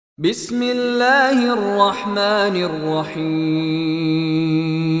بسم الله الرحمن الرحيم.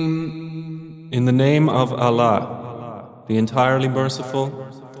 In the name of Allah, the entirely merciful,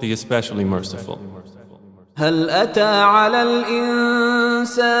 the especially merciful. هل أتى على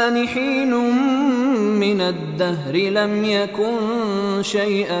الإنسان حين من الدهر لم يكن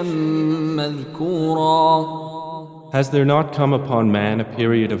شيئا مذكورا. Has there not come upon man a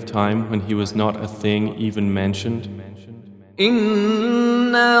period of time when he was not a thing even mentioned?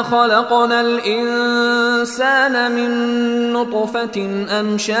 إنا خلقنا الإنسان من نطفة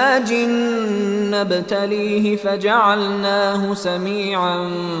أمشاج نبتليه فجعلناه سميعا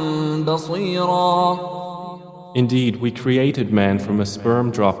بصيرا. Indeed, we created man from a sperm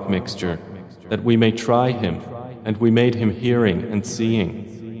drop mixture, that we may try him, and we made him hearing and seeing.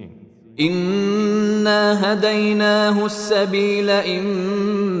 إنا هديناه السبيل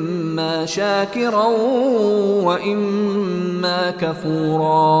إما شاكرا وإما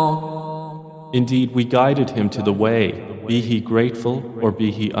كفورا. Indeed, we guided him to the way, be he grateful or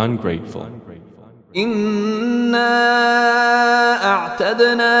be he ungrateful. إنا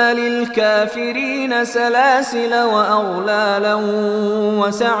أعتدنا للكافرين سلاسل وأغلالا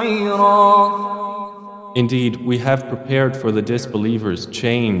وسعيرا. Indeed, we have prepared for the disbelievers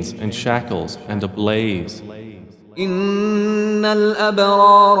chains and shackles and a blaze. إن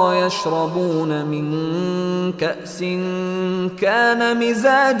الأبرار يشربون من كأس كان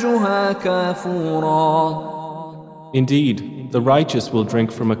مزاجها كافورا. Indeed, the righteous will drink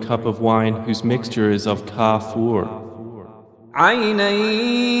from a cup of wine whose mixture is of kafur. عينا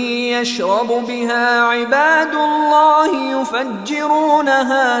يشرب بها عباد الله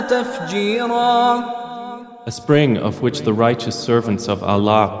يفجرونها تفجيرا. A spring of which the righteous servants of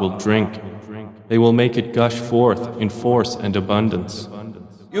Allah will drink. They will make it gush forth in force and abundance.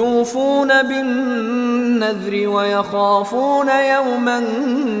 يوفون بالنذر ويخافون يوما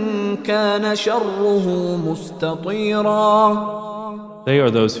كان شره مستطيرا. They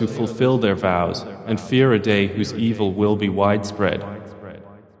are those who fulfill their vows and fear a day whose evil will be widespread.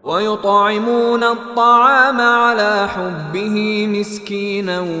 ويطعمون الطعام على حبه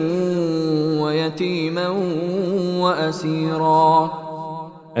مسكينا ويتيما وأسيرا.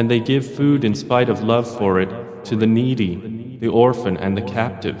 And they give food in spite of love for it to the needy, the orphan and the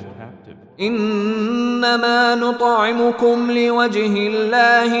captive. إنما نطعمكم لوجه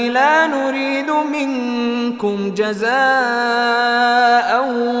الله لا نريد منكم جزاء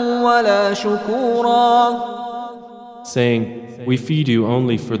ولا شكورا. Saying, we feed you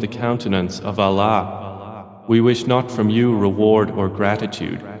only for the countenance of Allah. We wish not from you reward or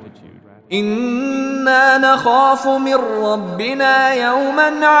gratitude. إنا نخاف من ربنا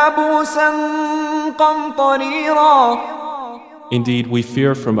يوما عبوسا قمطريرا. Indeed, we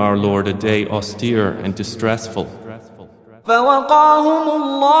fear from our Lord a day austere and distressful. فوقاهم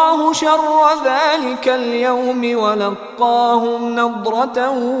الله شر ذلك اليوم ولقاهم نضرة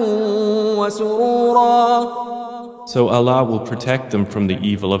وسرورا. So Allah will protect them from the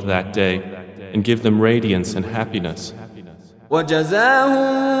evil of that day and give them radiance and happiness.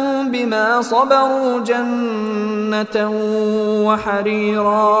 وجزاهم بما صبروا جنة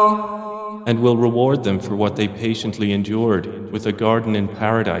وحريرا. And will reward them for what they patiently endured with a garden in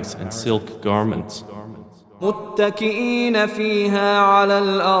paradise and silk garments. متكئين فيها على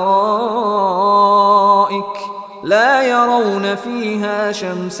الأرائك لا يرون فيها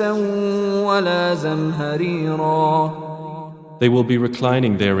شمسا ولا زمهريرا. They will be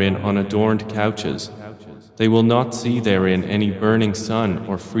reclining therein on adorned couches. They will not see therein any burning sun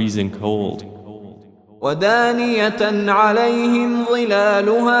or freezing cold. ودانية عليهم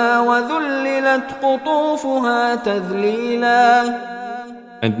ظلالها وذللت قطوفها تذليلا.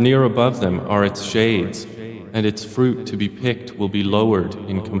 And near above them are its shades, and its fruit to be picked will be lowered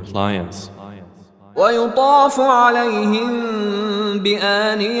in compliance. ويطاف عليهم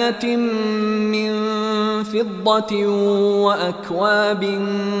بآنية من فضة وأكواب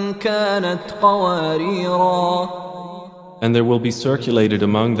كانت قواريرا. And there will be circulated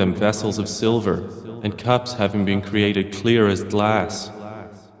among them vessels of silver and cups having been created clear as glass.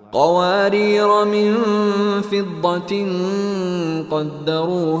 قوارير من فضة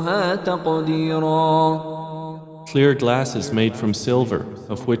قدروها تقديرا. Clear glasses made from silver,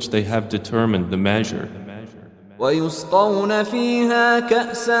 of which they have determined the measure. ويسقون فيها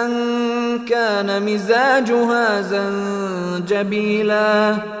كأسا كان مزاجها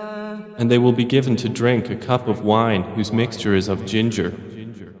زنجبيلا. And they will be given to drink a cup of wine whose mixture is of ginger.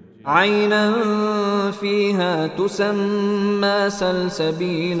 عينا فيها تسمى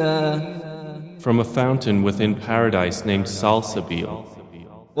سلسبيلا. From a fountain within paradise named Salsabil.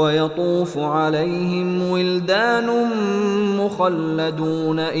 ويطوف عليهم ولدان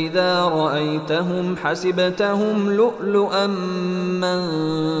مخلدون إذا رأيتهم حسبتهم لؤلؤا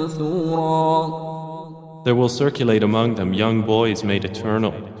منثورا. There will circulate among them young boys made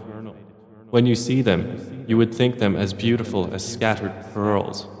eternal. When you see them, you would think them as beautiful as scattered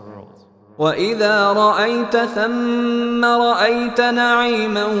pearls. وإذا رأيت ثم رأيت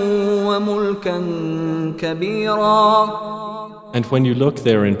نعيما وملكا كبيرا. And when you look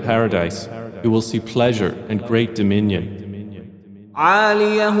there in paradise, you will see pleasure and great dominion.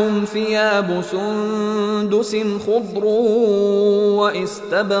 عاليهم ثياب سندس خضر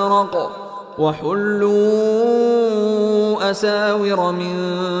واستبرق وحلوا أساور من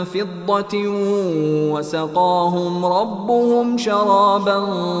فضة وسقاهم ربهم شرابا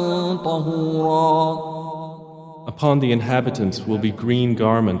طهورا. Upon the inhabitants will be green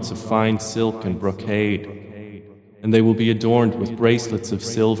garments of fine silk and brocade, and they will be adorned with bracelets of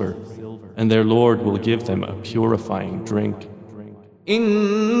silver, and their Lord will give them a purifying drink.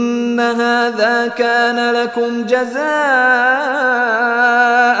 إن هذا كان لكم جزاء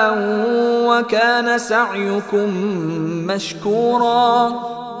وكان سعيكم مشكورا.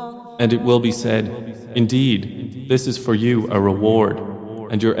 And it will be said, indeed, this is for you a reward,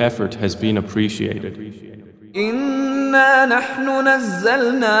 and your effort has been appreciated. إنا نحن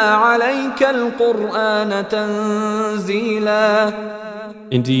نزلنا عليك القرآن تنزيلا.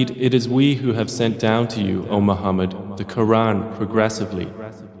 Indeed, it is we who have sent down to you, O Muhammad, the Quran progressively.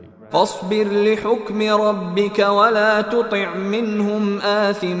 فاصبر لحكم ربك ولا تطع منهم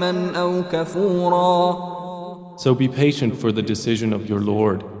آثما أو كفورا. So be patient for the decision of your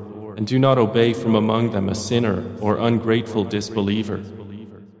Lord, and do not obey from among them a sinner or ungrateful disbeliever.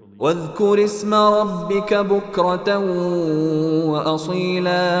 واذكر اسم ربك بكرة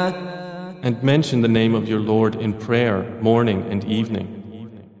وأصيلا. And mention the name of your Lord in prayer, morning and evening.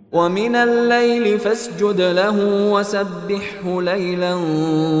 ومن الليل فاسجد له وسبحه ليلا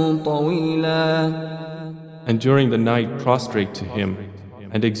طويلا. And during the night prostrate to him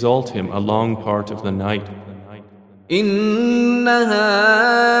and exalt him a long part of the night. إن هؤلاء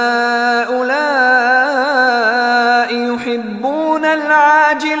يحبون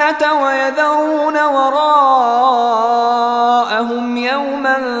العاجلة ويذرون وراءهم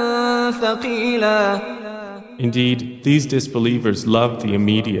يوما ثقيلا. Indeed, these disbelievers love the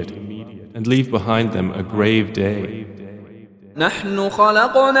immediate and leave behind them a grave day. نحن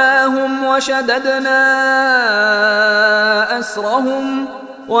خلقناهم وشددنا أسرهم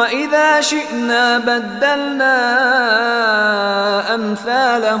وإذا شئنا بدلنا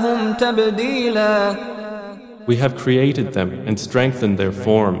أمثالهم تبديلا. We have created them and strengthened their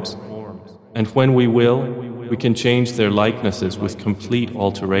forms, and when we will, we can change their likenesses with complete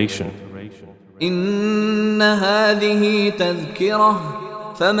alteration. إن هذه تذكرة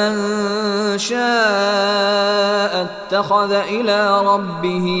فمن شاء اتخذ إلى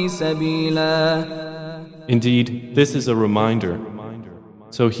ربه سبيلا. Indeed, this is a reminder,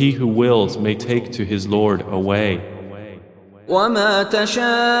 so he who wills may take to his Lord a way. وما تشاءون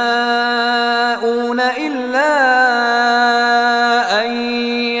إلا أن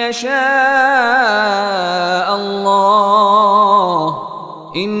يشاء الله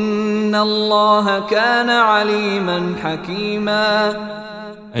إن الله كان عليما حكيما.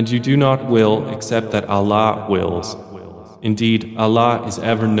 And you do not will except that Allah wills. Indeed, Allah is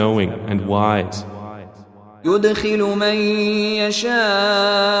ever knowing and wise. يدخل من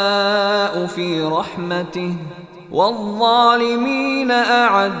يشاء في رحمته والظالمين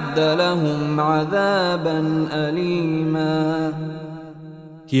أعد لهم عذابا أليما.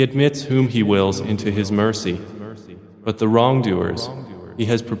 He admits whom He wills into His mercy, but the wrongdoers, He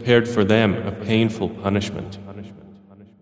has prepared for them a painful punishment.